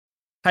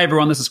Hey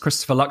everyone, this is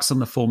Christopher Luxon,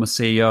 the former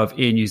CEO of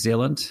Air New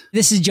Zealand.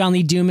 This is John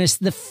Lee Dumas,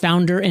 the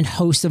founder and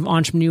host of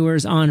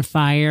Entrepreneurs on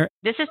Fire.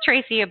 This is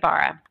Tracy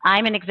Ibarra.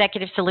 I'm in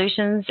Executive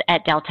Solutions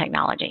at Dell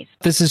Technologies.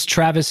 This is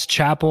Travis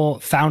Chappell,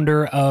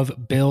 founder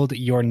of Build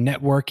Your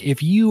Network.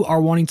 If you are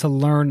wanting to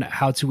learn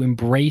how to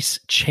embrace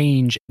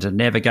change, To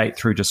navigate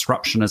through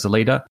disruption as a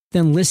leader,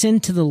 then listen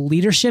to the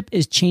Leadership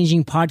is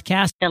Changing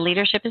podcast. The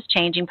Leadership is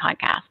Changing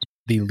podcast.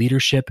 the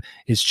Leadership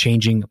is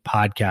Changing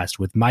podcast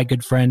with my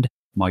good friend,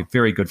 my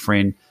very good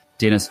friend,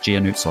 Dennis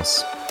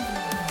Giannoutsos.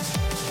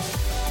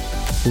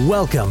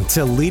 Welcome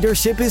to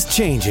Leadership is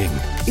Changing.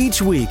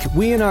 Each week,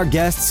 we and our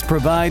guests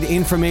provide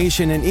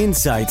information and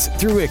insights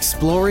through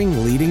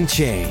exploring leading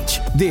change.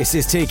 This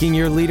is taking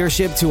your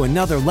leadership to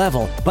another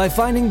level by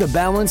finding the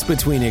balance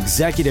between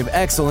executive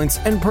excellence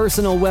and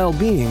personal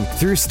well-being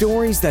through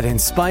stories that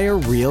inspire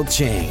real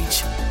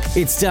change.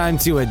 It's time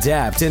to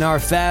adapt in our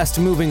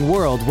fast-moving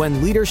world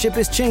when leadership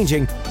is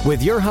changing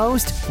with your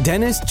host,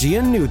 Dennis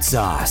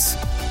Giannoutsos.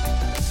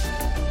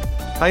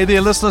 Hey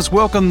there, listeners.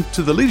 Welcome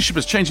to the Leadership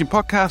is Changing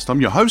podcast.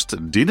 I'm your host,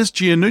 Dennis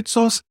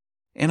Giannoutsos,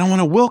 and I want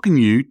to welcome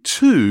you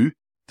to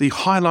the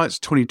Highlights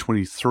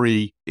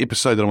 2023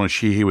 episode that I want to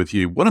share here with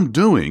you. What I'm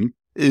doing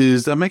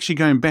is I'm actually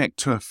going back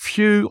to a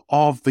few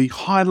of the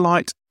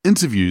highlight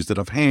interviews that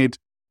I've had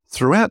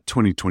throughout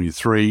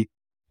 2023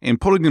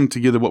 and putting them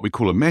together, what we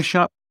call a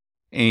mashup,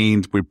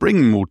 and we're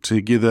bringing them all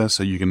together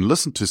so you can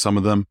listen to some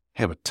of them,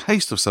 have a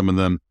taste of some of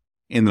them,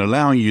 and then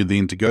allowing you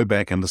then to go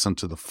back and listen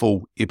to the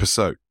full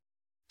episode.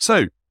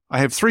 So, I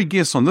have three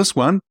guests on this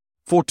one.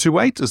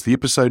 428 is the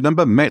episode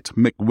number, Matt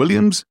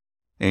McWilliams,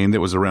 and that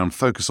was around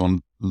focus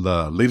on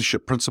the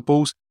leadership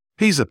principles.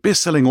 He's a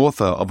best-selling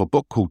author of a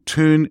book called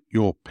Turn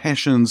Your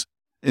Passions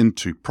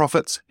into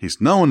Profits. He's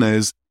known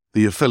as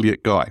the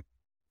Affiliate Guy.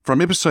 From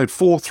episode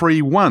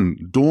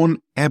 431, Dawn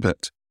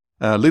Abbott,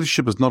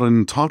 leadership is not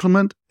an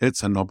entitlement,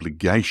 it's an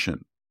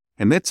obligation.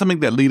 And that's something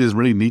that leaders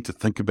really need to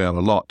think about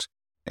a lot.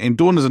 And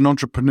Dawn is an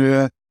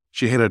entrepreneur.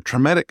 She had a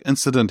traumatic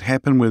incident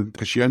happen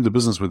because she owned a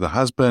business with her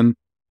husband,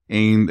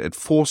 and it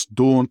forced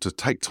Dawn to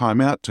take time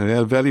out to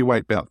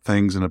evaluate about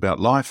things and about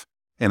life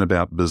and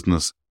about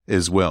business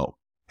as well.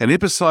 And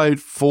episode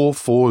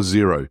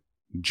 440,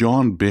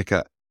 John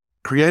Becker,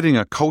 creating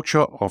a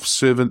culture of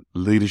servant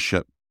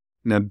leadership.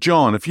 Now,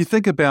 John, if you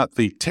think about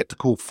the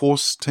tactical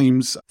force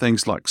teams,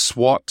 things like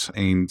SWAT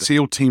and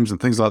SEAL teams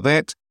and things like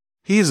that,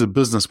 here's a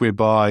business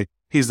whereby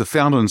he's the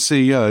founder and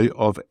CEO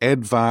of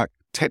Advark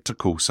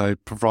Tactical, so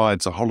it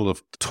provides a whole lot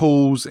of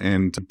tools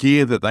and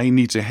gear that they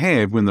need to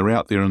have when they're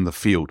out there in the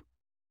field.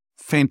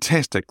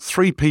 Fantastic.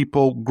 Three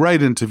people,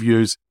 great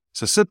interviews.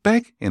 So sit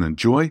back and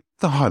enjoy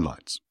the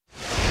highlights.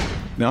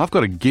 Now, I've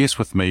got a guest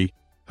with me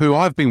who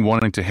I've been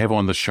wanting to have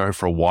on the show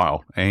for a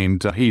while,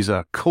 and he's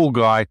a cool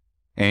guy,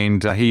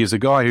 and he is a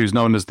guy who's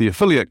known as the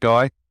Affiliate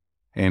Guy,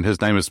 and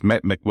his name is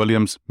Matt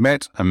McWilliams.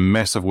 Matt, a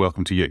massive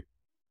welcome to you.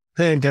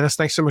 Hey, Dennis,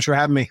 thanks so much for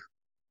having me.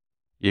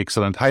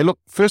 Excellent. Hey, look,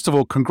 first of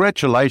all,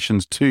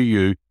 congratulations to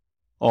you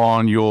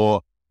on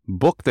your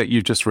book that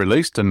you've just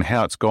released and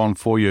how it's gone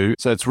for you.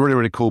 So it's a really,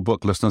 really cool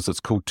book, listeners. It's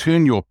called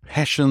Turn Your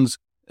Passions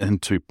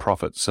into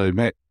Profits. So,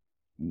 Matt,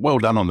 well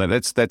done on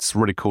that. That's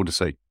really cool to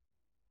see.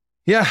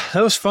 Yeah,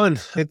 that was fun.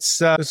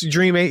 It's a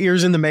dream 8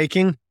 years in the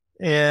making.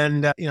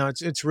 And,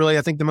 it's really,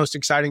 I think the most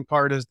exciting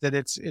part is that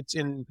it's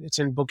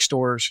in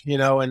bookstores,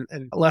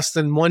 and less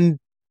than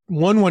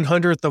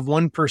 1/100th of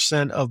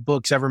 1% of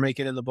books ever make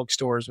it in the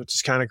bookstores, which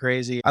is kind of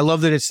crazy. I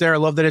love that it's there. I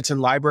love that it's in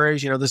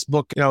libraries. This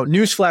book,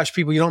 newsflash,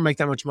 people, you don't make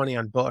that much money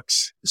on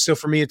books. So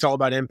for me, it's all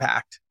about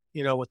impact,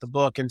 with the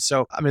book. And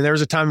so, there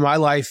was a time in my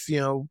life,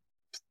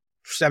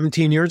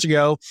 17 years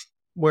ago,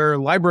 where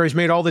libraries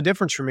made all the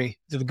difference for me.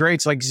 The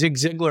greats like Zig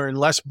Ziglar and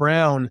Les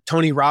Brown,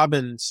 Tony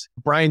Robbins,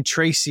 Brian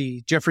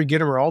Tracy, Jeffrey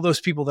Gitomer, all those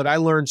people that I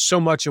learned so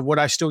much of what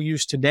I still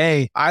use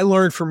today, I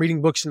learned from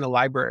reading books in the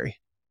library.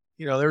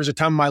 There was a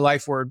time in my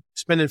life where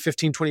spending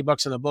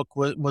 $15-20 on a book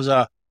was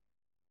a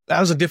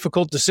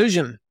difficult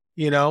decision,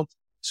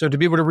 So to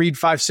be able to read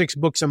 5-6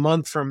 books a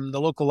month from the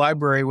local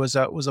library was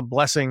a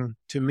blessing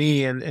to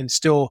me and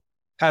still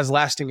has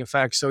lasting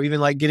effects. So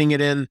even like getting it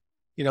in,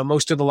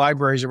 most of the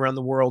libraries around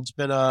the world's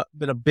been a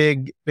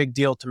big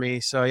deal to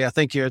me. So yeah,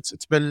 thank you.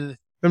 It's been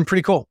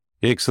pretty cool.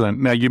 Excellent.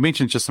 Now you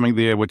mentioned just something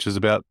there, which is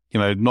about,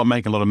 not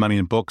making a lot of money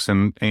in books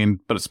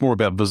but it's more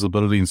about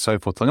visibility and so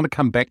forth. So I'm going to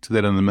come back to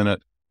that in a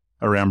minute,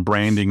 around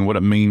branding and what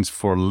it means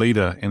for a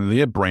leader and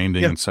their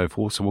branding and so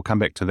forth. So we'll come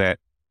back to that.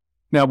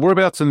 Now,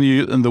 whereabouts in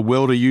the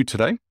world are you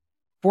today?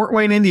 Fort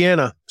Wayne,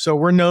 Indiana. So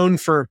we're known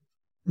for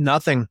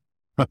nothing.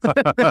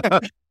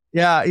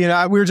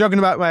 Yeah. We were joking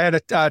about, I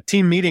had a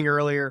team meeting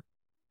earlier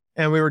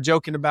and we were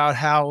joking about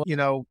how,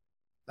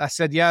 I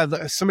said,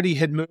 somebody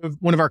had moved,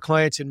 one of our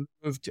clients had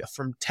moved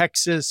from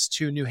Texas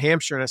to New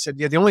Hampshire. And I said,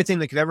 the only thing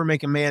that could ever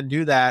make a man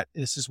do that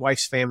is his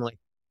wife's family.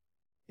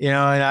 And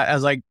I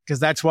was like, because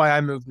that's why I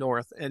moved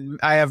north. And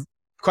I have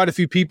quite a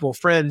few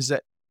friends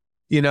that,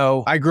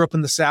 I grew up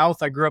in the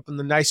South. I grew up in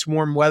the nice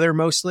warm weather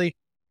mostly.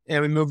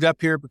 And we moved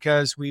up here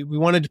because we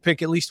wanted to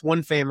pick at least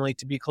one family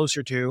to be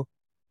closer to.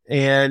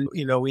 And,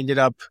 we ended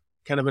up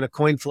kind of in a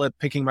coin flip,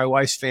 picking my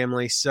wife's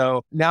family.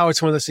 So now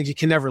it's one of those things you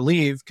can never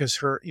leave because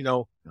her,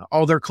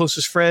 all their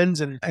closest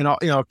friends and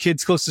all,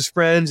 kids' closest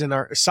friends and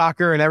our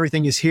soccer and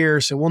everything is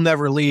here. So we'll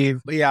never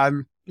leave. But yeah,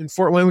 I'm in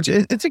Fort Wayne, which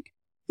it's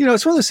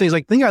one of those things,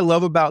 like, the thing I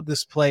love about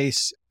this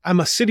place, I'm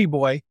a city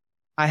boy.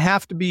 I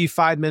have to be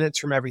 5 minutes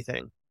from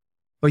everything,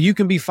 but you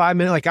can be 5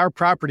 minutes, like our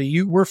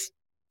property, we're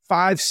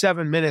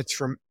 5-7 minutes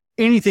from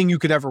anything you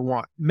could ever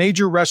want.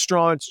 Major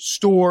restaurants,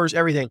 stores,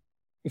 everything.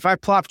 If I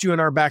plopped you in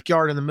our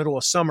backyard in the middle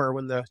of summer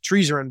when the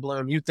trees are in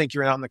bloom, you'd think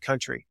you're out in the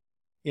country,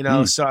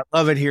 So I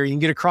love it here. You can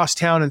get across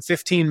town in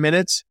 15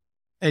 minutes,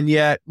 and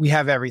yet we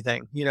have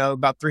everything,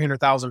 about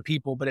 300,000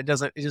 people, but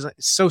it's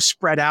so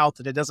spread out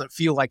that it doesn't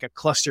feel like a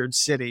clustered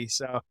city.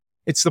 So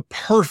it's the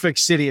perfect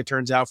city, it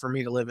turns out, for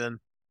me to live in.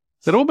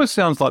 It almost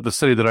sounds like the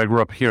city that I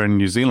grew up here in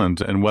New Zealand,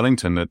 in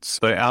Wellington. It's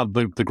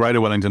the greater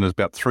Wellington is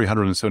about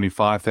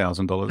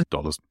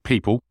 $375,000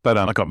 people. But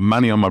I got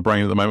money on my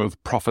brain at the moment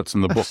with profits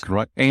in the book,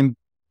 right? And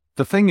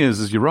the thing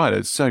is you're right.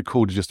 It's so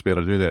cool to just be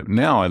able to do that.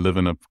 Now I live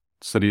in a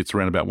city. It's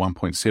around about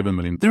 1.7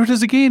 million. There it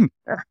is again,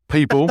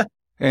 people.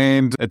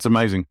 And it's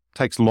amazing. It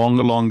takes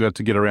longer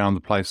to get around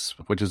the place,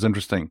 which is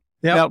interesting.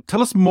 Yep. Now,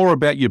 tell us more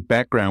about your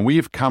background, where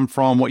you've come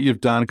from, what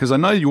you've done, because I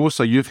know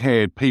you've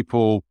had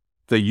people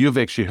that you've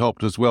actually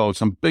helped as well.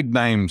 Some big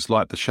names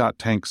like the Shark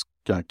Tanks,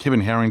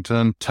 Kevin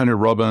Harrington, Tony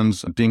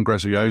Robbins, Dean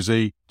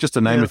Graziosi, just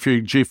to name a few,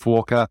 Jeff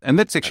Walker. And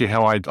that's actually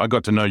how I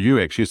got to know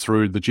you, actually,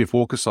 through the Jeff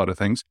Walker side of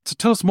things. So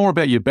tell us more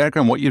about your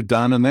background, what you've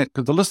done and that,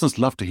 because the listeners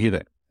love to hear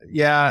that.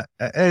 Yeah,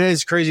 it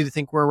is crazy to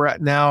think where we're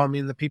at now. I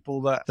mean, the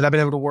people that I've been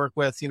able to work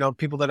with,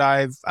 people that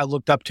I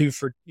looked up to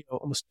for,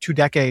 almost 2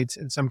 decades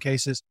in some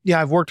cases.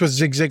 Yeah, I've worked with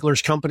Zig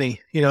Ziglar's company.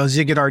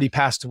 Zig had already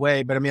passed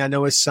away, but I mean, I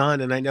know his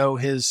son and I know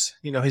his,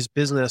 his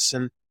business,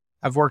 and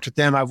I've worked with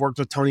them. I've worked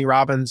with Tony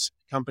Robbins'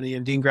 company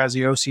and Dean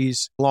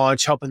Graziosi's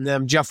launch, helping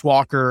them. Jeff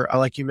Walker,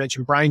 like you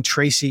mentioned, Brian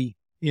Tracy,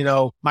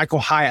 Michael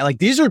Hyatt. Like,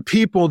 these are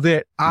people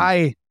that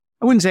I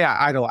wouldn't say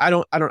I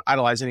idolize. I don't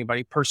idolize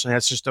anybody personally.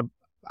 That's just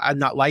I'm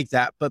not like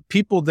that, but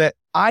people that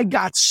I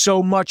got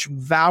so much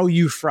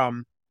value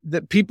from,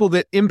 that people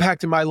that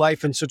impacted my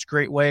life in such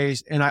great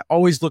ways. And I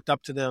always looked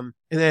up to them.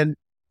 And then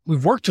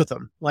we've worked with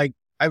them. Like,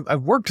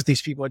 I've worked with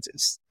these people.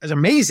 It's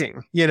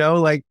amazing,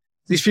 like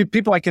these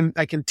people I can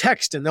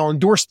text and they'll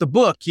endorse the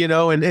book,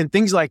 and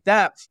things like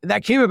that. And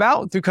that came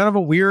about through kind of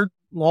a weird,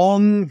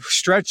 long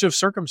stretch of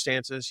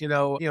circumstances,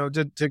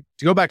 to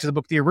go back to the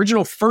book. The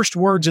original first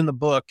words in the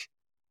book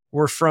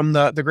were from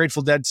the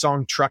Grateful Dead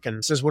song Truckin'.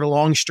 It says, "What a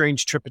long,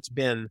 strange trip it's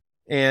been."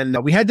 And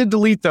we had to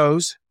delete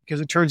those because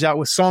it turns out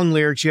with song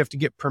lyrics, you have to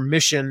get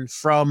permission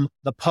from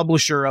the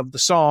publisher of the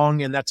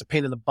song. And that's a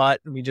pain in the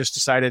butt. And we just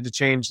decided to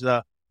change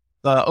the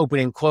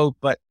opening quote.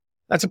 But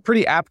that's a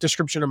pretty apt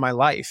description of my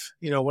life.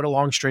 What a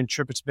long, strange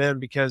trip it's been,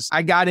 because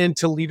I got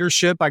into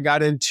leadership. I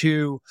got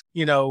into,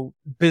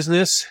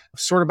 business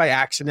sort of by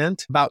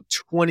accident. About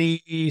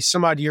 20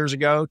 some odd years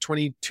ago,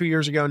 22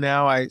 years ago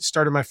now, I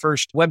started my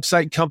first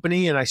website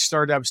company, and I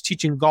was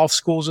teaching golf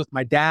schools with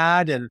my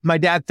dad, and my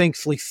dad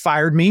thankfully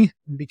fired me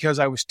because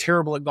I was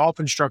terrible at golf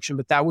instruction,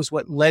 but that was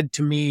what led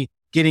to me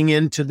getting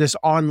into this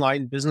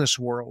online business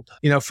world.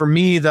 For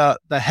me, the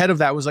head of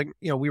that was like,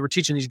 we were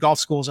teaching these golf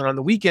schools, and on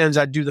the weekends,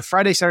 I'd do the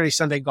Friday, Saturday,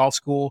 Sunday golf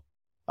school,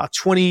 about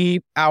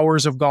 20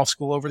 hours of golf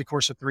school over the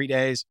course of 3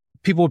 days.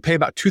 People would pay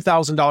about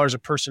 $2,000 a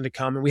person to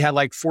come. And we had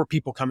like 4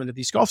 people come into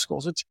these golf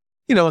schools. It's,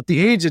 at the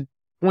age of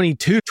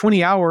 22,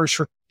 20 hours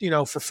for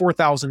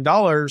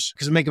 $4,000,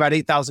 because we make about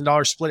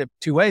 $8,000 split it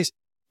 2 ways.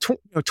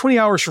 20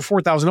 hours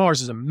for $4,000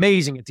 is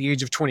amazing at the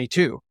age of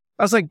 22.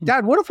 I was like,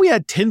 Dad, what if we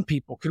had 10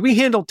 people? Could we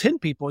handle 10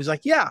 people? He's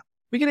like, yeah,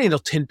 we can handle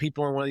 10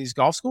 people in one of these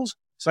golf schools.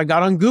 So I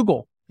got on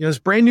Google, this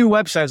brand new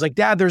website. I was like,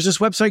 Dad, there's this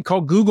website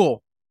called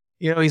Google.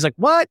 He's like,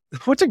 what?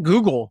 What's a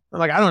Google? I'm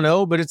like, I don't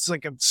know, but it's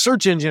like a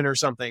search engine or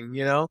something,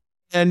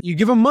 and you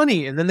give them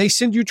money and then they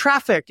send you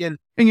traffic. And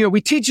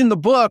we teach in the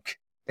book,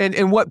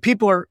 and what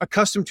people are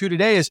accustomed to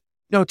today is,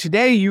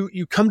 today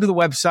you come to the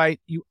website,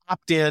 you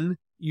opt in,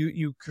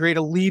 you create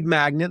a lead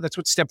magnet. That's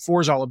what step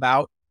 4 is all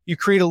about. You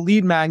create a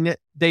lead magnet,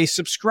 they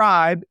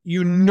subscribe,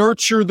 you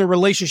nurture the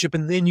relationship,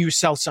 and then you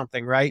sell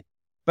something, right?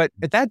 But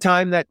at that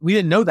time, that we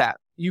didn't know that.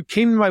 You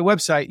came to my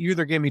website, you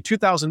either gave me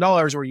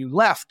 $2,000 or you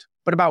left.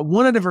 But about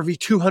 1 out of every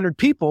 200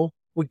 people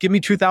would give me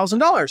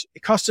 $2,000.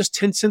 It cost us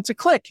 10 cents a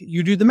click.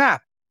 You do the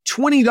math.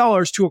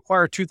 $20 to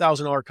acquire a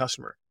 $2,000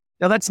 customer.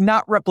 Now, that's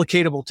not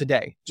replicatable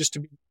today, just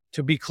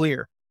to be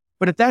clear.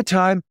 But at that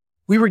time,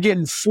 we were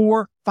getting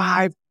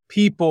 4-5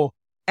 people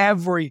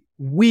every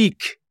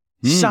week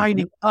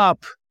signing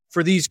up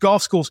for these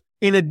golf schools.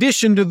 In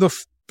addition to the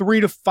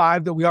 3 to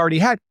 5 that we already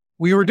had,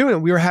 we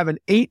were having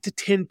 8 to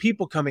 10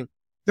 people coming.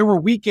 There were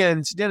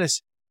weekends,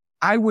 Dennis,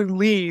 I would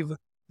leave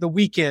the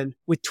weekend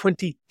with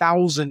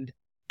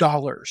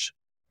 $20,000.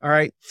 All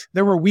right.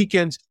 There were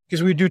weekends,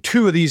 because we would do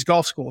 2 of these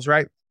golf schools,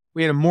 right?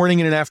 We had a morning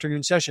and an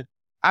afternoon session.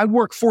 I'd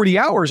work 40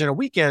 hours in a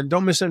weekend.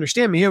 Don't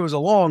misunderstand me. It was a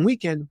long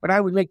weekend, but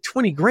I would make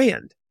 20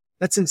 grand.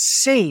 That's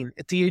insane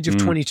at the age of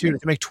 22 to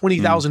make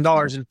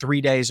 $20,000 in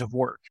 3 days of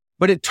work.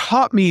 but it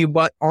taught me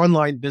what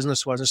online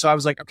business was. And so I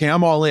was like, okay,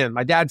 I'm all in.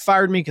 My dad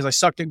fired me because I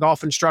sucked at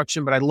golf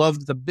instruction, but I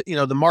loved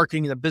the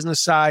marketing and the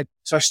business side.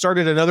 So I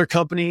started another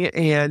company,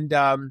 and,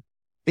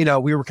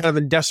 we were kind of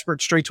in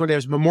desperate straits one day. It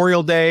was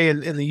Memorial Day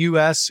in the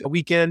U.S., a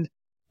weekend,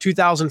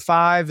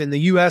 2005. In the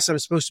U.S., I'm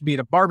supposed to be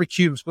at a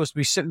barbecue. I'm supposed to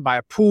be sitting by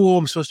a pool.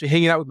 I'm supposed to be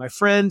hanging out with my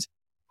friends.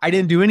 I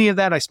didn't do any of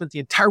that. I spent the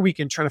entire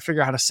weekend trying to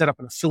figure out how to set up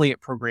an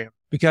affiliate program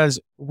because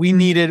we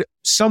needed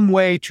some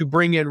way to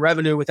bring in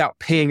revenue without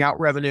paying out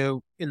revenue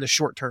in the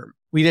short term.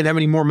 We didn't have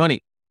any more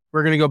money. We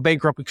were going to go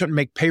bankrupt. We couldn't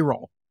make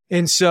payroll.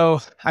 And so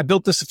I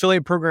built this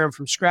affiliate program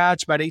from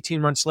scratch. About 18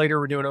 months later,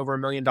 we're doing over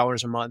 $1 million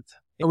a month.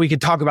 And we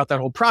could talk about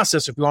that whole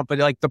process if you want, but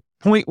the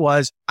point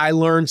was I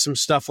learned some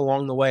stuff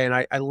along the way, and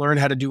I learned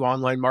how to do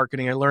online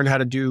marketing. I learned how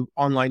to do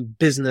online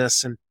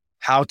business and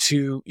how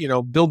to,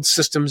 build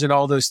systems and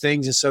all those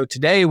things. And so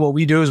today what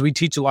we do is we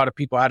teach a lot of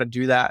people how to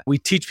do that. We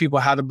teach people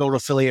how to build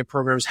affiliate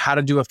programs, how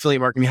to do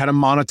affiliate marketing, how to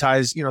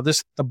monetize.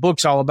 The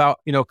book's all about,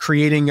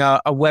 creating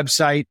a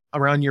website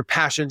around your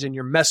passions and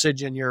your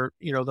message and your,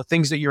 the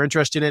things that you're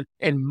interested in,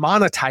 and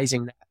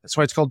monetizing that. That's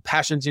why it's called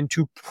Passions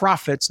into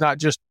Profits, not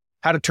just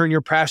how to turn your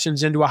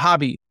passions into a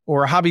hobby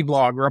or a hobby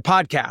blog or a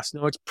podcast.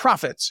 No, it's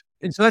profits.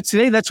 And so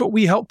that's what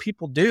we help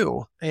people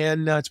do.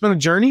 And it's been a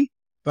journey.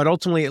 But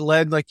ultimately, it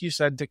led, like you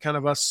said, to kind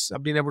of us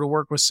being able to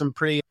work with some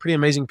pretty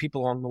amazing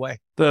people along the way.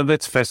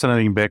 That's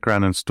fascinating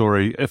background and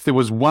story. If there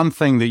was one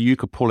thing that you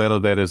could pull out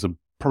of that as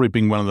probably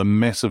being one of the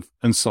massive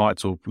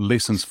insights or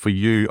lessons for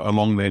you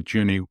along that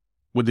journey,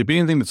 would there be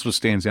anything that sort of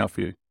stands out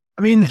for you?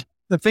 I mean,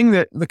 the theme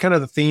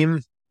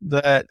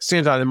that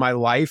stands out in my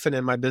life and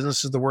in my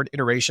business is the word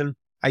iteration.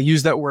 I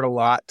use that word a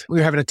lot. We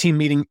were having a team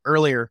meeting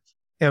earlier,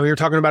 and we were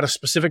talking about a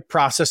specific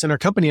process in our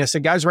company. I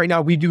said, guys, right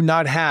now, we do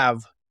not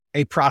have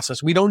a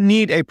process. We don't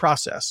need a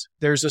process.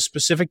 There's a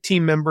specific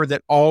team member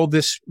that all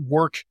this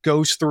work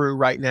goes through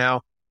right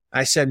now.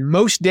 I said,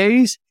 most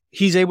days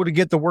he's able to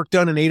get the work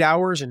done in 8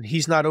 hours and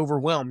he's not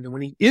overwhelmed. And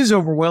when he is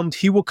overwhelmed,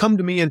 he will come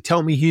to me and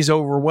tell me he's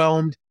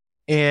overwhelmed,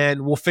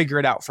 and we'll figure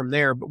it out from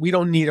there. But we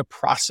don't need a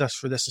process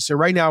for this. So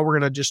right now we're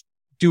going to just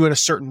do it a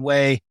certain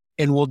way,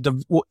 and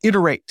we'll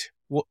iterate.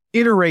 We'll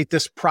iterate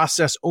this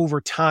process over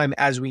time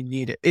as we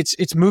need it.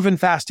 It's moving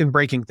fast and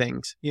breaking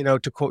things,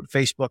 to quote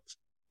Facebook.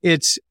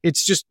 It's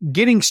just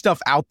getting stuff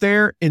out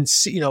there and,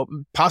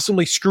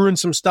 possibly screwing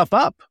some stuff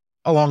up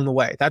along the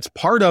way. That's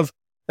part of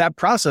that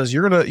process.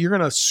 You're going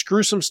to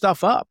screw some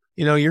stuff up.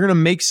 You're going to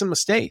make some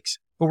mistakes,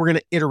 but we're going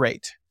to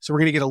iterate. So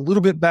we're going to get a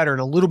little bit better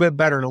and a little bit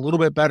better and a little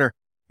bit better.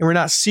 And we're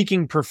not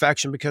seeking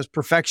perfection, because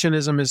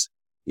perfectionism is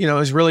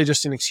really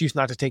just an excuse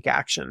not to take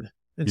action.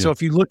 And so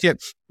if you look at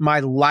my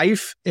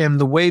life and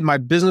the way my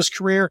business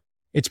career,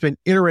 it's been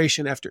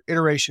iteration after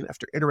iteration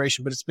after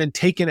iteration, but it's been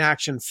taking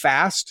action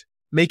fast.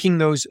 Making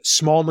those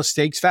small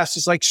mistakes fast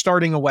is like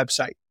starting a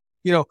website.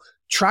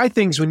 Try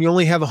things when you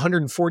only have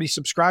 140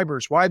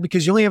 subscribers. Why?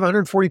 Because you only have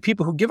 140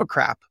 people who give a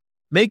crap.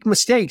 Make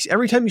mistakes.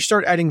 Every time you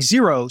start adding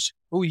zeros,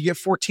 you get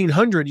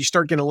 1,400, you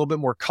start getting a little bit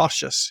more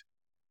cautious.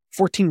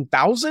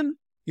 14,000?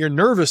 You're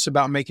nervous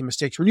about making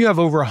mistakes. When you have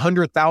over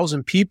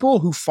 100,000 people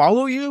who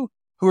follow you,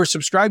 who are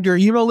subscribed to your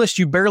email list,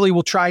 you barely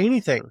will try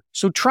anything.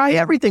 So try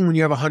everything when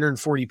you have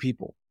 140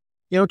 people.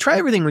 Try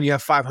everything when you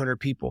have 500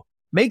 people.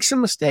 Make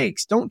some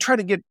mistakes. Don't try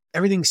to get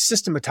everything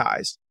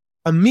systematized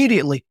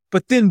immediately,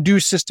 but then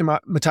do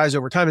systematize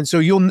over time. And so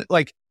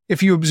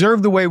if you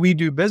observe the way we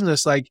do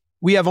business,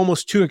 we have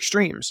almost two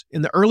extremes.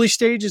 In the early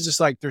stages, it's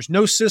like there's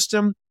no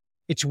system.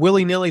 It's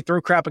willy-nilly,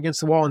 throw crap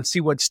against the wall and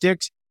see what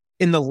sticks.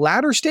 In the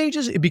latter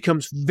stages, it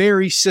becomes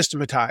very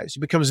systematized.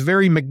 It becomes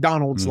very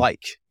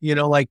McDonald's-like.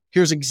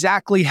 Here's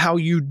exactly how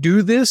you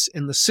do this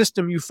and the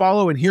system you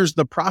follow, and here's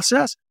the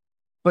process.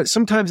 But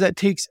sometimes that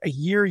takes a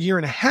year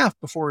and a half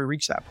before we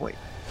reach that point.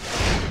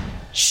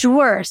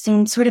 Sure. So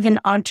I'm sort of an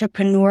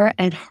entrepreneur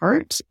at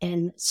heart,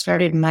 and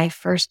started my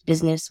first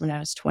business when I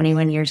was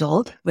 21 years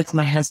old with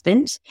my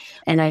husband.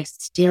 And I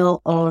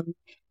still own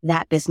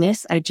that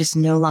business. I just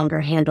no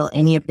longer handle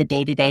any of the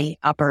day-to-day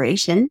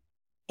operation,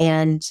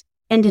 and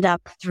ended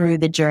up through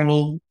the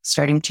journey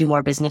starting 2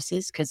 more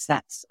businesses, because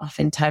that's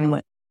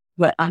oftentimes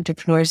what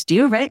entrepreneurs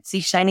do, right? See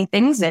shiny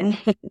things and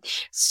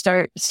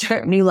start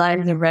new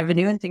lines of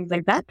revenue and things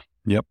like that.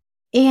 Yep.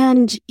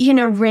 And,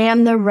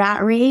 ran the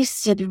rat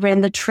race,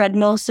 ran the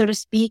treadmill, so to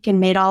speak,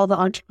 and made all the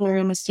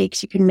entrepreneurial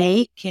mistakes you can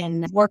make,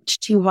 and worked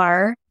too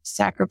hard,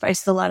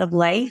 sacrificed a lot of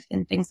life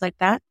and things like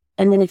that.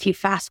 And then if you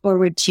fast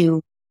forward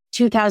to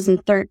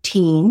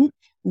 2013,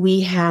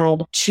 we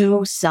had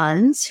 2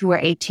 sons who were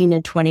 18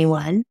 and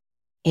 21.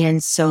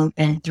 And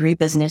 3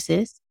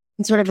 businesses,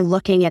 and sort of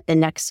looking at the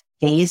next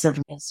phase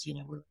of this, we're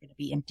going to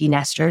be empty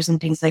nesters and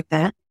things like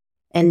that.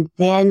 And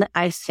then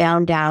I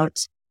found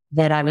out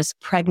that I was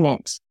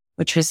pregnant,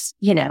 which was,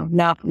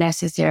 not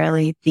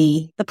necessarily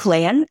the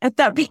plan at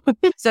that point.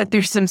 So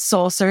through some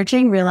soul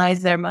searching,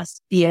 realized there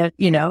must be a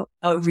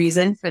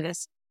reason for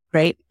this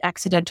great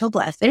accidental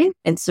blessing.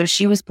 And so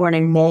she was born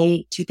in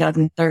May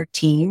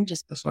 2013,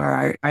 just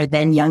before our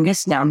then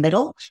youngest, now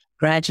middle,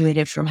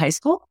 graduated from high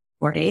school.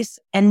 4 days.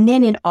 And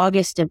then in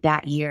August of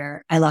that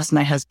year, I lost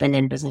my husband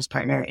and business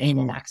partner in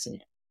an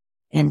accident.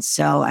 And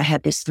so I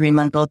had this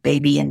 3-month-old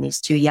baby and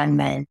these 2 young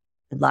men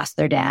who lost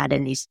their dad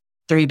and these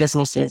 3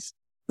 businesses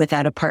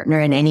without a partner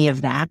in any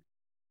of that.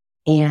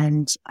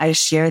 And I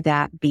share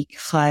that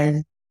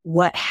because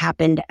what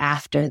happened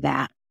after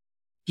that,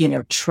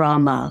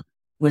 trauma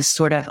was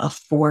sort of a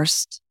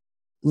forced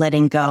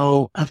letting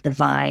go of the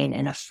vine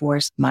and a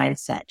forced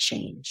mindset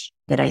change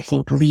that I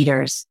think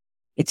leaders,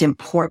 it's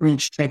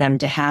important for them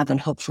to have, and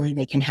hopefully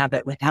they can have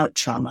it without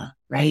trauma,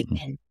 right?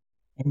 And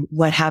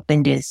what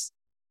happened is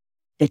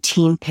the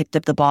team picked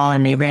up the ball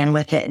and they ran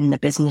with it, and the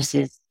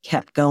businesses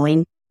kept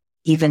going,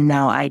 even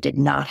though I did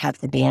not have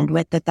the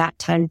bandwidth at that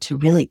time to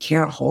really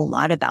care a whole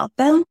lot about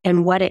them.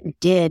 And what it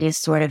did is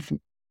sort of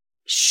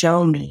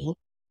show me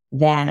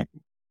that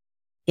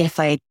if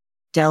I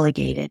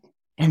delegated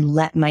and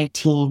let my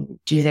team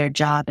do their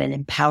job and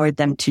empowered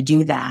them to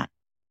do that,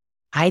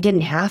 I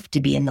didn't have to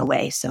be in the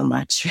way so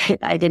much, right?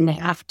 I didn't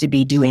have to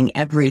be doing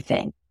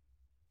everything.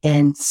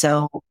 And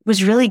so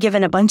was really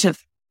given a bunch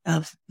of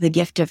the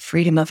gift of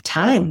freedom of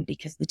time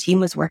because the team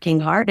was working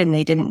hard and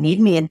they didn't need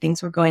me and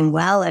things were going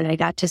well. And I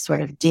got to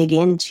sort of dig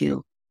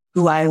into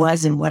who I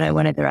was and what I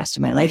wanted the rest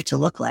of my life to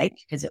look like,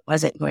 because it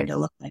wasn't going to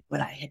look like what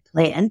I had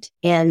planned.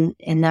 And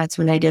that's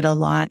when I did a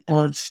lot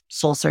of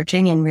soul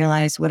searching and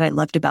realized what I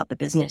loved about the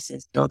business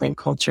is building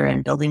culture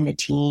and building the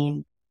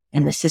team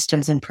and the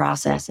systems and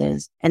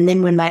processes. And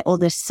then when my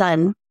oldest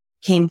son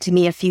came to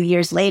me a few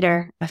years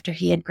later after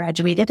he had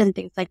graduated and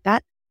things like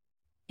that,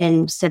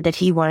 and said that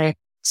he wanted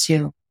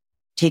to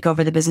take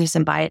over the business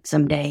and buy it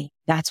someday,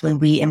 that's when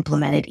we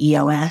implemented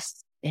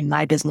EOS in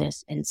my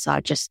business and saw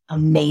just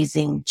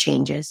amazing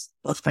changes,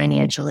 both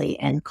financially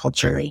and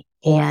culturally.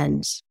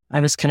 And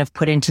I was kind of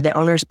put into the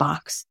owner's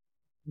box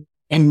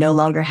and no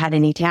longer had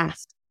any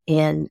tasks,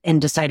 and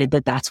decided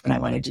that that's what I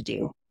wanted to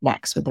do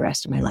next with the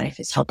rest of my life,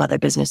 is help other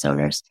business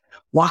owners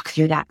walk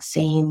through that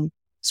same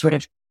sort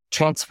of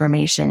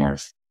transformation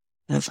of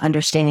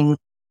understanding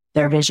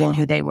their vision,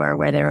 who they were,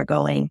 where they were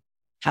going,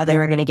 how they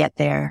were going to get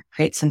there,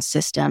 create some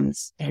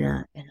systems and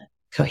a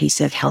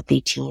cohesive,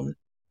 healthy team.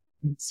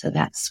 And so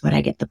that's what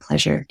I get the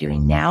pleasure of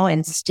doing now.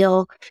 And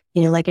still,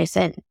 like I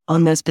said,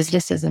 own those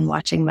businesses and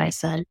watching my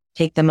son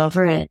take them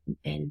over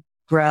and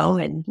grow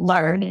and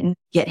learn and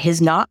get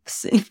his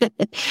knocks,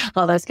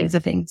 all those kinds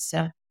of things.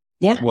 So,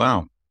 yeah.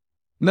 Wow.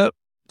 No,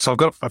 so I've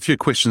got a few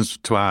questions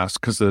to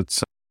ask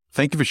because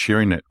thank you for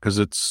sharing that, because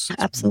it's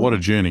what a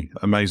journey.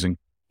 Amazing.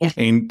 Yeah.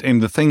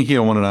 And the thing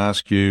here I wanted to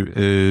ask you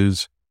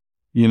is,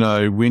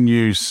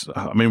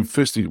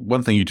 firstly,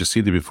 one thing you just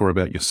said there before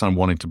about your son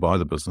wanting to buy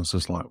the business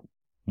is like,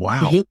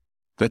 wow,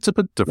 that's a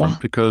bit different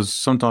because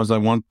sometimes they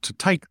want to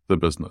take the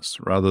business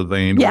rather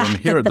than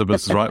inherit the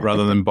business, right?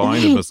 Rather than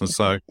buying the business.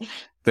 So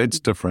that's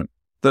different.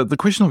 The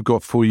question I've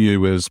got for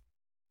you is,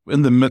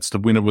 in the midst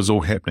of when it was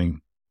all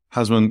happening,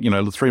 husband, the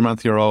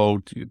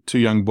 3-month-old, 2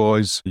 young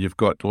boys, you've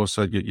got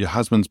also your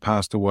husband's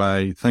passed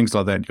away, things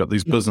like that. You've got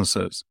these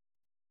businesses.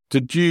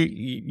 Did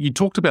you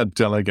talked about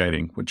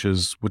delegating, which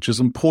is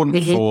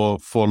important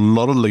for a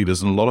lot of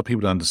leaders and a lot of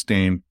people to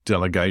understand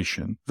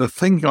delegation. The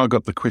thing I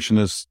got the question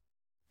is,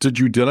 did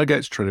you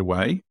delegate straight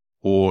away,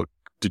 or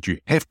did you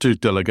have to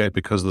delegate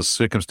because of the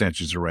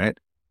circumstances you're at,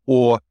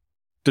 or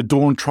did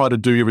Dawn try to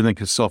do everything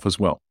herself as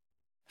well?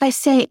 I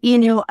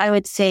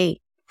would say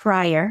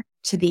prior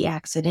to the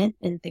accident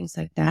and things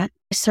like that,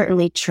 I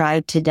certainly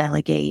tried to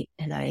delegate,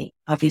 and I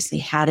obviously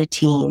had a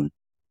team.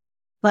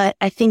 But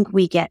I think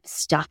we get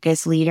stuck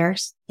as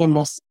leaders in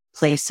this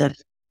place of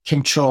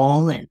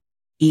control and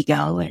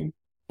ego and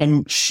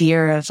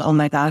fear of, oh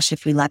my gosh,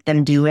 if we let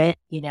them do it,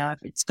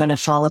 it's going to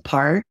fall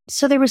apart.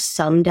 So there was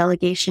some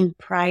delegation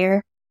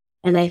prior.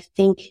 And I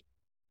think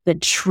the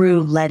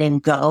true letting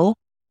go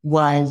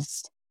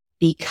was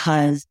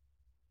because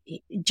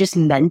just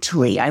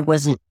mentally, I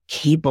wasn't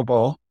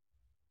capable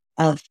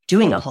of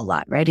doing a whole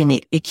lot, right?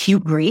 And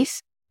acute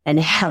grief and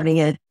having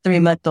a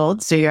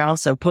 3-month-old. So you're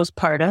also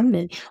postpartum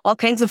and all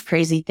kinds of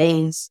crazy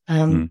things.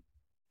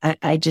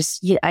 I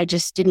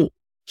just didn't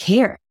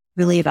care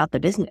really about the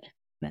business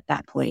at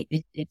that point.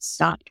 It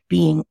stopped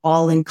being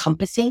all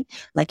encompassing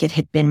like it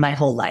had been my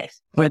whole life,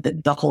 or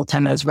the whole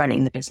time I was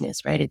running the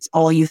business, right? It's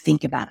all you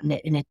think about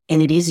and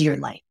it is your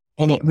life.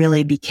 And it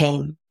really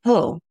became,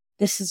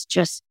 this is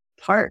just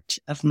part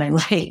of my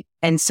life.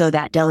 And so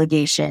that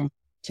delegation,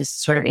 to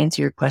sort of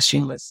answer your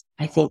question, was,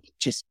 I think,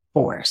 just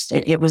forced.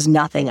 It was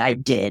nothing I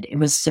did. It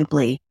was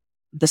simply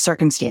the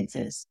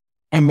circumstances.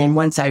 And then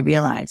once I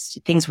realized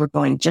things were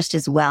going just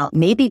as well,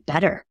 maybe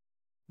better,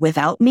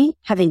 without me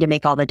having to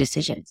make all the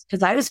decisions,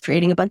 because I was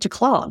creating a bunch of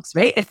clogs,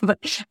 right? A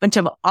bunch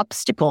of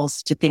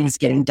obstacles to things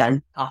getting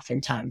done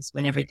oftentimes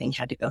when everything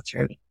had to go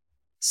through me.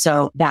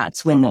 So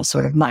that's when the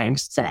sort of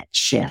mindset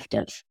shift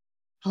of,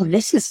 oh,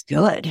 this is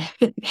good.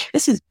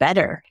 This is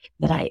better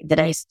that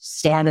I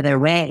stay out of their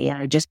way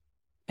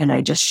and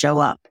I just show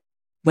up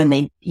when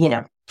they,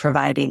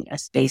 providing a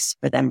space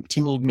for them to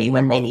need me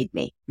when they need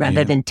me,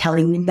 rather than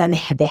telling them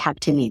they have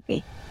to need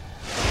me.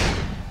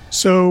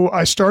 So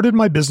I started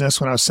my business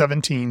when I was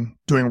 17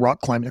 doing rock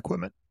climbing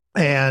equipment.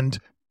 and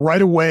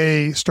right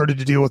away started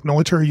to deal with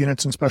military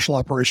units and special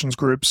operations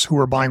groups who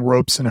were buying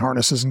ropes and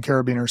harnesses and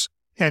carabiners.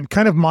 And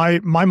kind of my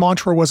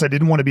mantra was I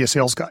didn't want to be a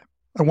sales guy.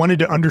 I wanted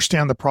to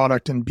understand the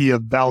product and be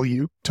of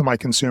value to my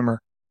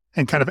consumer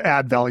and kind of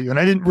add value. And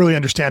I didn't really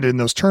understand it in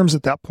those terms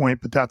at that point,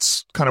 but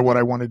that's kind of what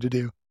I wanted to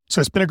do. So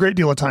I spent a great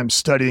deal of time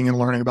studying and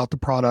learning about the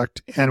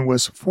product and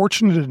was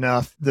fortunate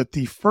enough that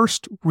the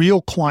first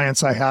real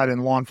clients I had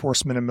in law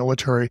enforcement and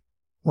military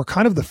were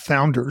kind of the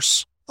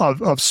founders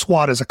of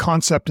SWAT as a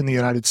concept in the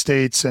United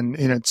States. And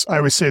I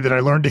always say that I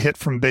learned to hit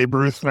from Babe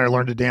Ruth and I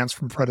learned to dance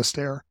from Fred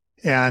Astaire.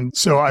 And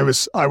so I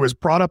was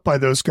brought up by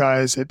those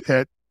guys.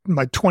 At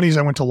my 20s,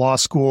 I went to law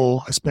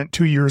school. I spent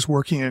 2 years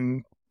working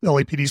in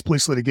LAPD's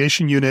police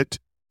litigation unit,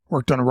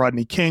 worked on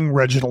Rodney King,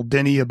 Reginald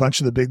Denny, a bunch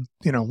of the big,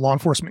 law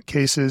enforcement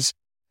cases.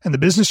 And the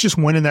business just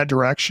went in that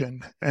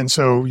direction. And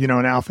so,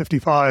 now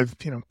 55,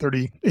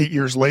 38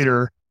 years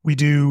later, we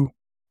do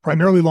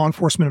primarily law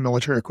enforcement and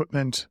military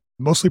equipment,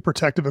 mostly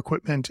protective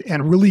equipment,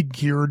 and really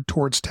geared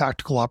towards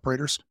tactical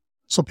operators.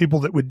 So people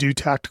that would do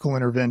tactical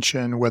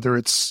intervention, whether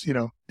it's,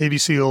 Navy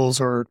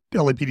SEALs or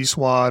LAPD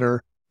SWAT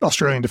or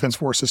Australian Defense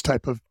Forces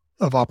type of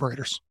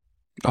operators.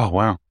 Oh,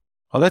 wow.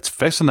 Oh, that's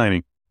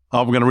fascinating.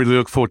 Oh, we're going to really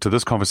look forward to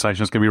this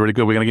conversation. It's going to be really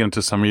good. We're going to get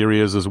into some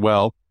areas as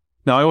well.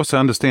 Now, I also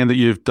understand that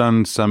you've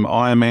done some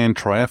Ironman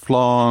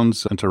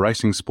triathlons, into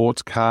racing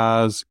sports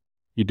cars.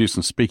 You do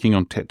some speaking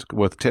on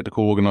with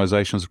technical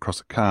organizations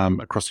across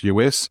the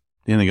US.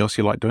 Anything else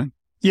you like doing?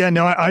 Yeah,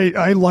 no,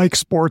 I like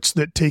sports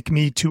that take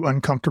me to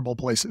uncomfortable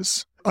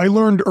places. I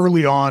learned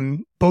early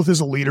on, both as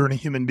a leader and a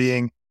human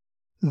being,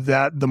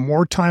 that the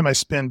more time I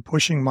spend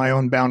pushing my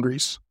own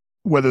boundaries,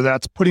 whether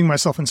that's putting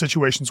myself in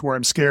situations where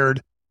I'm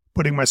scared,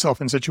 putting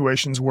myself in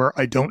situations where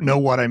I don't know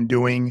what I'm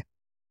doing,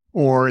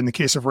 or in the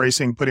case of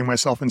racing, putting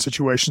myself in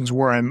situations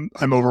where I'm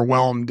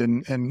overwhelmed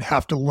and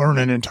have to learn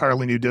an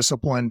entirely new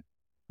discipline,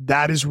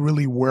 that is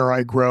really where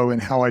I grow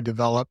and how I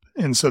develop.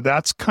 And so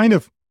that's kind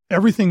of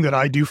everything that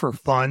I do for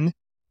fun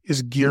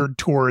is geared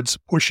towards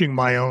pushing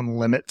my own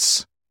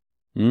limits.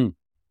 When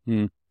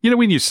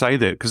you say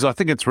that, because I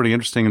think it's really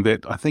interesting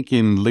that I think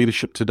in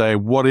leadership today,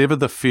 whatever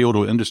the field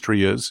or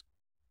industry is,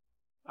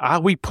 are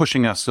we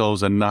pushing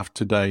ourselves enough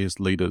today as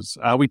leaders?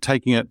 Are we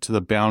taking it to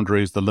the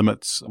boundaries, the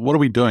limits? What are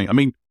we doing? I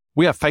mean,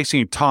 we are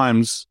facing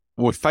times,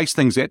 or we face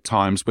things at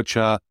times, which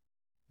are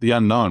the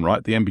unknown,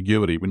 right? The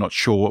ambiguity. We're not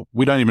sure.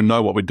 We don't even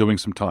know what we're doing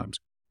sometimes.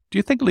 Do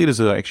you think leaders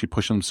are actually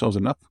pushing themselves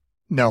enough?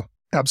 No,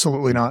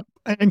 absolutely not.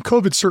 And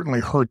COVID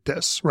certainly hurt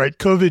this, right?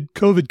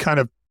 COVID kind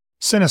of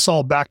sent us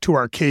all back to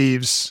our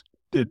caves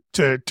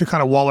to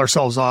kind of wall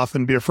ourselves off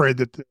and be afraid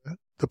that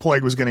the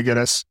plague was going to get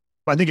us.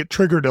 I think it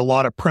triggered a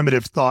lot of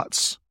primitive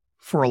thoughts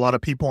for a lot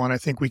of people. And I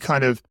think we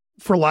kind of,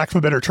 for lack of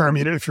a better term,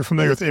 if you're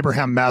familiar with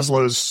Abraham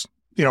Maslow's,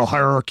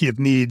 hierarchy of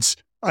needs,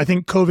 I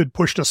think COVID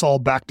pushed us all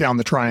back down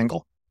the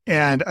triangle.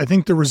 And I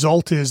think the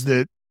result is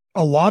that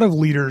a lot of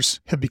leaders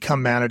have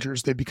become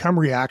managers. They become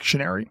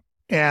reactionary,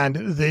 and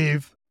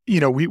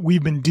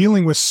we've been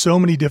dealing with so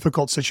many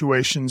difficult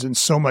situations and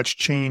so much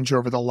change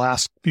over the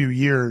last few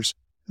years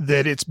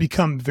that it's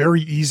become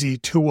very easy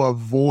to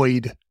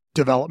avoid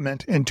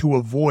development and to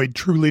avoid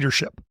true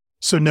leadership.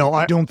 So no,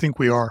 I don't think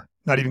we are,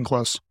 not even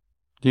close.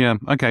 Yeah.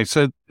 Okay.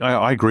 So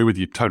I agree with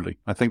you totally.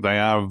 I think they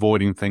are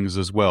avoiding things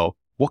as well.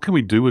 What can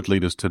we do with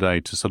leaders today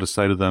to sort of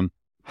say to them,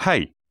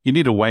 hey, you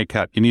need to wake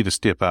up, you need to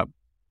step up,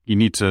 you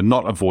need to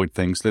not avoid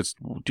things.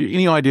 Do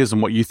any ideas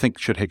on what you think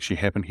should actually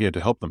happen here to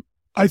help them?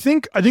 I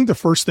think the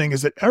first thing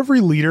is that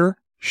every leader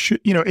should,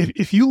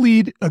 if you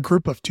lead a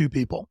group of 2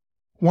 people,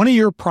 one of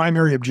your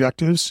primary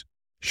objectives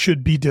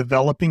should be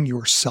developing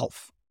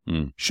yourself,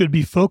 should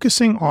be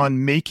focusing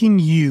on making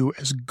you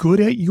as good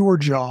at your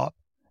job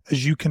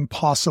as you can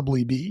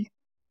possibly be.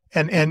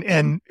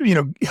 And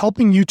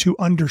helping you to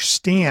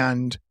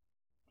understand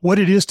what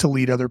it is to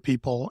lead other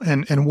people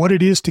and what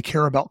it is to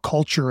care about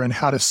culture and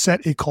how to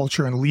set a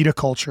culture and lead a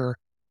culture.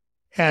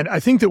 And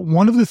I think that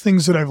one of the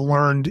things that I've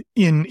learned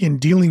in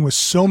dealing with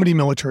so many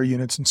military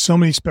units and so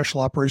many special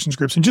operations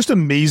groups and just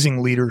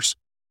amazing leaders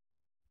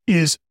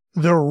is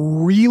the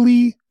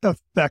really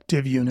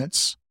effective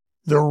units,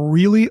 the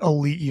really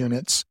elite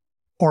units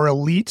are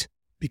elite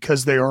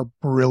because they are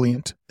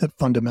brilliant at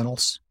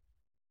fundamentals.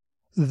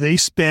 They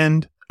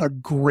spend a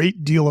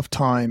great deal of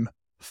time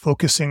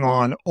focusing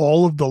on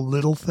all of the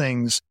little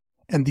things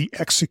and the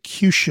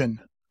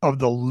execution of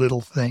the little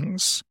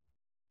things.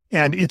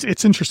 And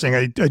it's interesting.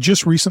 I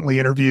just recently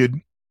interviewed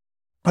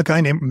a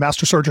guy named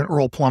Master Sergeant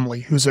Earl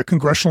Plumley, who's a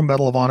Congressional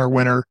Medal of Honor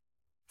winner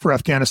for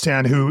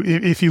Afghanistan, who,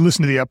 if you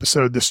listen to the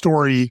episode, the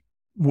story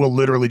will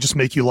literally just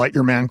make you light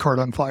your man card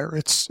on fire.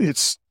 It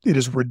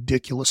is a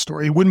ridiculous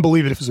story. You wouldn't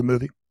believe it if it was a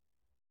movie.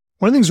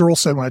 One of the things Earl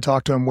said when I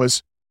talked to him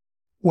was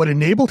what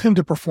enabled him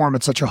to perform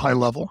at such a high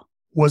level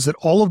was that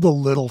all of the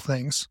little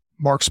things,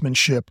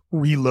 marksmanship,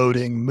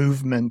 reloading,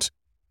 movement,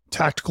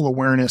 tactical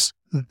awareness,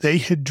 they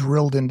had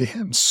drilled into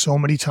him so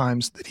many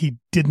times that he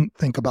didn't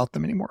think about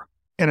them anymore.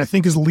 And I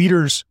think as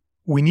leaders,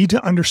 we need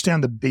to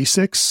understand the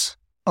basics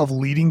of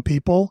leading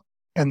people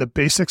and the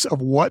basics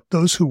of what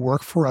those who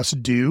work for us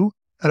do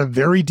at a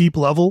very deep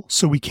level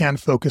so we can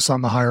focus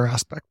on the higher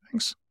aspect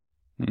things.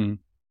 Mm.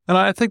 And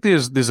I think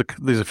there's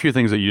a few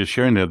things that you're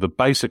sharing there. The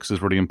basics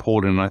is really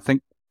important, and I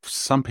think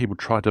some people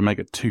try to make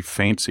it too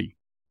fancy.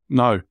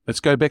 No, let's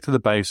go back to the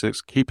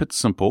basics. Keep it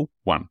simple.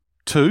 1.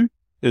 2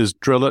 is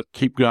drill it,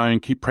 keep going,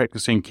 keep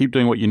practicing, keep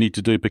doing what you need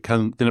to do,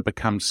 because then it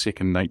becomes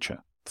second nature.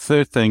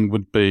 Third thing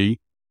would be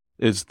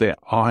is that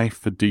eye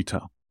for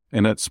detail.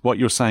 And it's what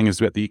you're saying is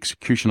about the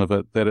execution of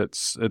it, that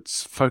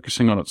it's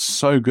focusing on it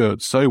so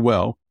good, so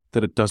well,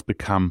 that it does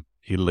become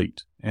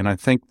elite. And I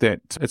think that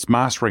it's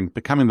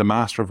becoming the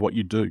master of what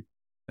you do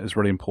is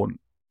really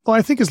important. Well,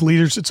 I think as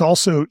leaders, it's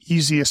also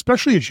easy,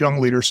 especially as young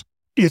leaders,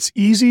 it's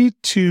easy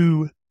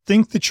to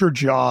think that your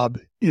job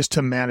is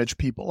to manage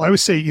people. I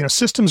always say,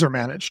 systems are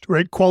managed,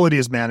 right? Quality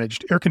is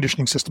managed. Air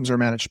conditioning systems are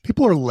managed.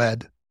 People are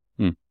led.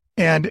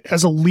 And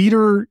as a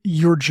leader,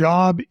 your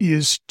job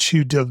is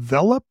to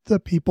develop the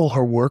people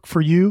who work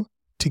for you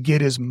to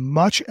get as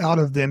much out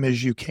of them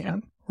as you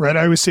can, right?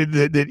 I always say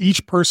that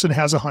each person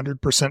has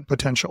 100%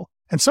 potential.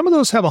 And some of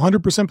those have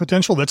 100%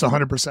 potential that's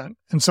 100%.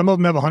 And some of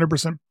them have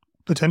 100%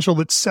 potential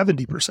that's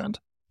 70%.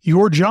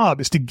 Your job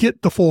is to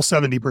get the full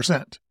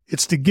 70%.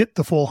 It's to get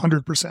the full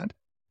 100%.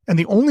 And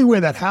the only way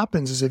that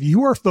happens is if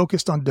you are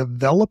focused on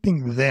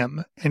developing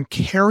them and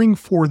caring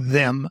for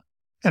them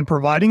and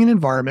providing an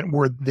environment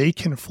where they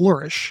can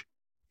flourish.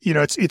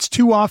 It's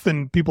too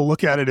often people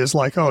look at it as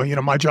like,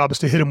 my job is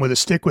to hit them with a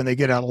stick when they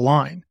get out of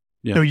line.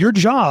 Yeah. No, your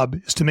job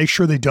is to make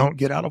sure they don't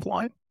get out of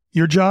line.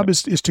 Your job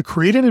is to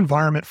create an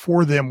environment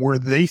for them where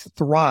they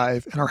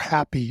thrive and are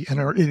happy and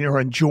are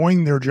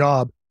enjoying their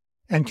job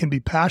and can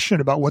be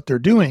passionate about what they're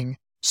doing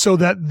so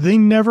that they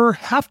never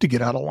have to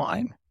get out of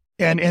line.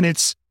 And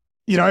it's,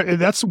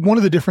 that's one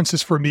of the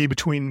differences for me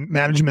between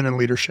management and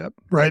leadership,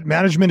 right?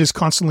 Management is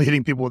constantly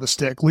hitting people with a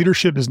stick.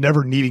 Leadership is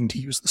never needing to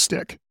use the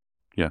stick.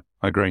 Yeah,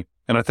 I agree.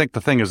 And I think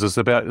the thing is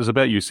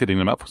about you setting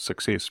them up for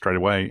success straight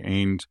away.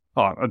 And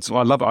I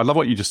love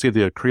what you just said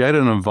there. Create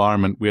an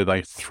environment where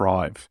they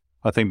thrive.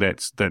 I think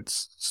that's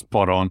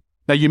spot on.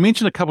 Now, you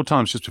mentioned a couple of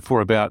times just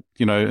before about,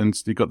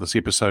 and you got this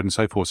episode and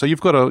so forth. So you've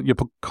got your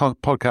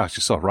podcast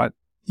yourself, right?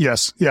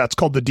 Yes. Yeah, it's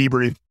called The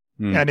Debrief.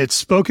 And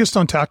it's focused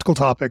on tactical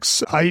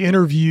topics. I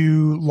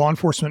interview law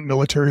enforcement,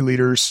 military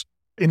leaders,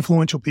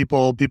 influential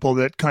people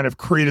that kind of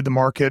created the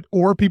market,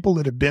 or people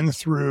that have been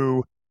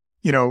through,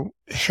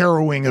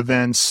 harrowing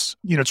events.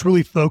 It's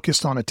really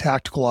focused on a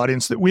tactical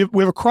audience. That we have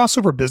a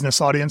crossover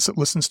business audience that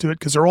listens to it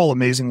because they're all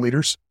amazing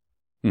leaders.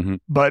 Mm-hmm.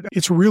 But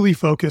it's really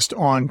focused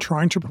on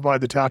trying to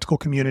provide the tactical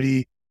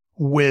community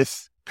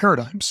with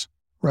paradigms,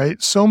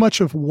 right? So much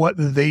of what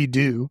they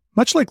do,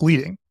 much like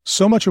leading,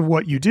 so much of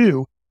what you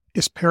do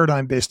is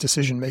paradigm-based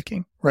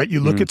decision-making, right? You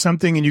look at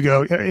something and you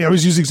go, I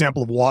always use the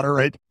example of water,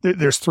 right?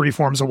 There's 3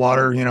 forms of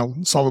water,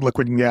 solid,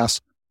 liquid, and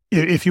gas.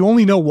 If you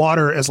only know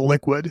water as a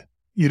liquid,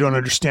 you don't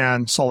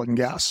understand solid and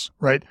gas,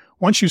 right?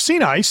 Once you've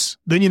seen ice,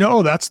 then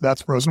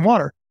that's frozen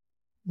water.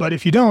 But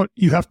if you don't,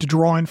 you have to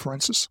draw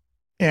inferences.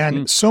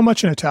 And so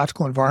much in a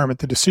tactical environment,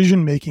 the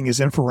decision-making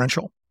is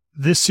inferential.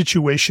 This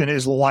situation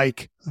is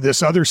like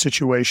this other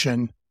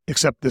situation,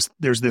 except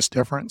there's this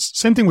difference.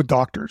 Same thing with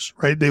doctors,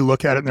 right? They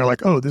look at it and they're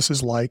like, oh, this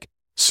is like.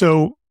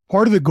 So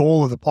part of the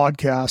goal of the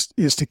podcast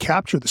is to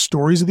capture the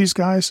stories of these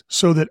guys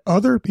so that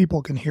other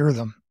people can hear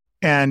them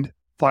and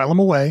file them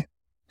away.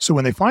 So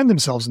when they find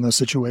themselves in those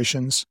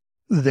situations,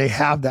 they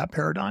have that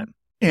paradigm.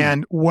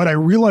 And what I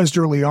realized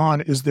early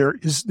on is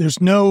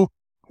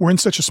we're in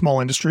such a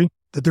small industry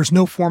that there's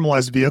no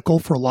formalized vehicle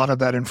for a lot of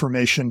that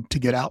information to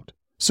get out.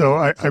 So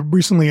I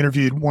recently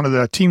interviewed one of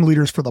the team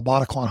leaders for the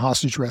Bataclan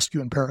hostage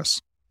rescue in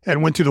Paris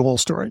and went through the whole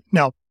story.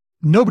 Now,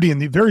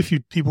 very few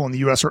people in the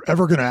U.S. are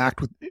ever going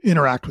to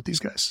interact with these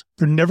guys.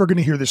 They're never going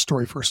to hear this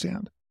story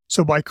firsthand.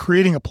 So by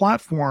creating a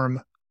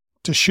platform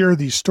to share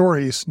these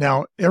stories,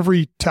 now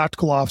every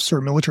tactical officer,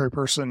 military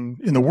person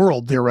in the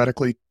world,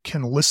 theoretically,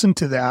 can listen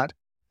to that.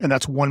 And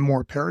that's one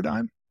more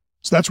paradigm.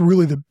 So that's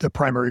really the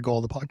primary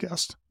goal of the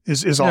podcast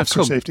is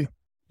officer safety.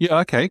 Yeah.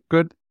 Okay,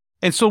 good.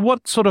 And so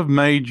what sort of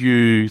made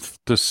you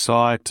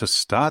decide to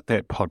start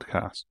that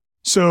podcast?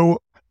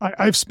 So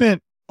I've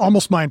spent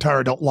almost my entire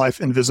adult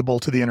life invisible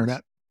to the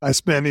internet. I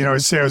spent, I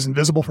was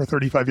invisible for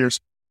 35 years.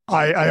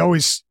 I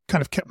always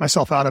kind of kept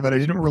myself out of it. I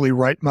didn't really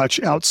write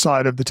much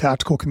outside of the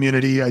tactical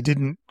community. I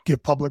didn't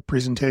give public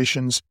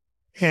presentations.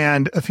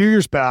 And a few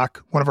years back,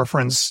 one of our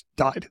friends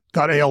died,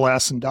 got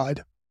ALS and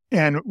died.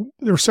 And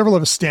there were several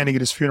of us standing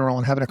at his funeral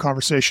and having a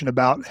conversation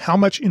about how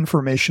much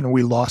information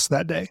we lost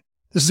that day.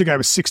 This is a guy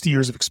with 60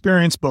 years of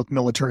experience, both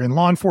military and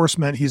law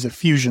enforcement. He's a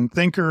fusion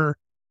thinker.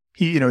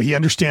 He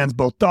understands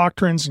both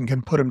doctrines and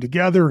can put them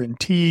together and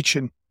teach.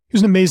 And he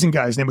was an amazing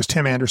guy. His name was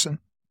Tim Anderson.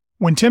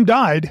 When Tim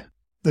died,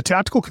 the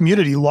tactical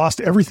community lost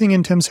everything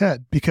in Tim's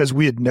head because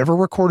we had never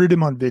recorded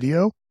him on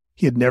video.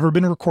 He had never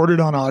been recorded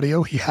on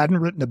audio. He hadn't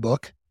written a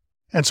book.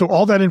 And so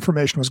all that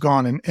information was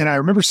gone. And I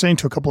remember saying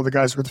to a couple of the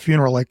guys at the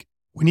funeral, like,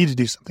 we need to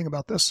do something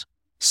about this.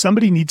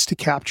 Somebody needs to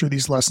capture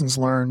these lessons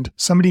learned.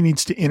 Somebody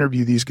needs to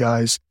interview these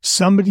guys.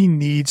 Somebody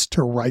needs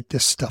to write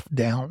this stuff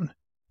down.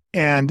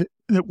 And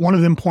that one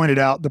of them pointed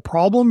out, the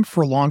problem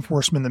for law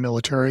enforcement in the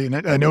military, and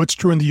I know it's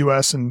true in the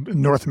US and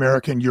North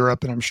America and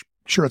Europe, and I'm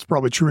sure it's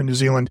probably true in New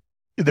Zealand,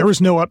 there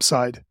is no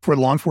upside for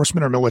law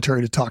enforcement or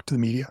military to talk to the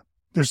media.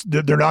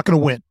 They're not going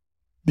to win,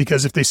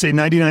 because if they say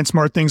 99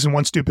 smart things and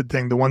one stupid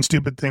thing, the one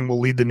stupid thing will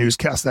lead the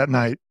newscast that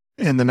night,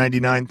 and the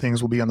 99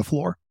 things will be on the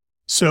floor.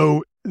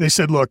 So they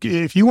said, look,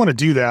 if you want to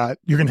do that,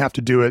 you're going to have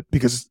to do it,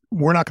 because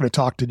we're not going to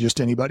talk to just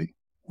anybody.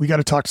 We got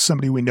to talk to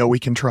somebody we know we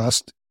can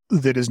trust,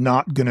 that is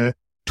not going to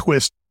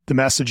twist the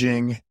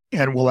messaging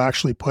and will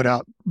actually put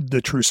out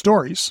the true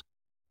stories.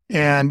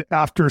 And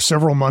after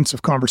several months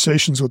of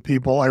conversations with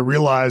people, I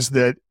realized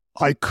that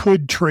I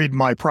could trade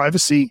my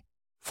privacy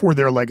for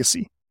their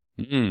legacy.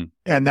 Mm-hmm.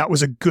 And that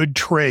was a good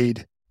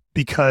trade,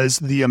 because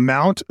the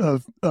amount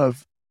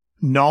of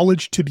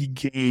knowledge to be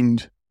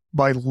gained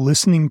by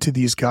listening to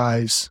these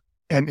guys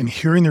and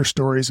hearing their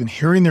stories and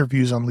hearing their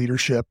views on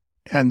leadership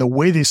and the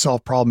way they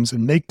solve problems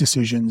and make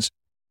decisions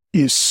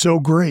is so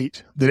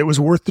great that it was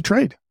worth the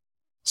trade.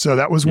 So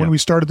that was when we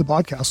started the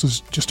podcast. It was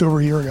just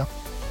over a year ago.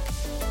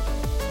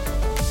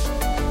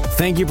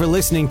 Thank you for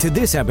listening to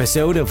this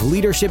episode of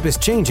Leadership is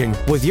Changing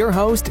with your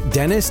host,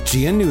 Dennis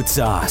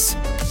Giannoutsas.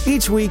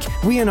 Each week,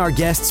 we and our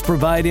guests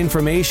provide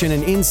information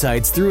and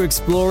insights through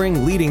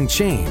exploring leading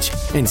change,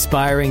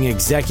 inspiring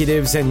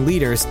executives and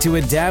leaders to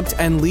adapt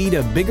and lead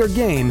a bigger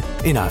game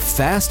in a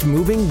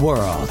fast-moving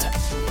world.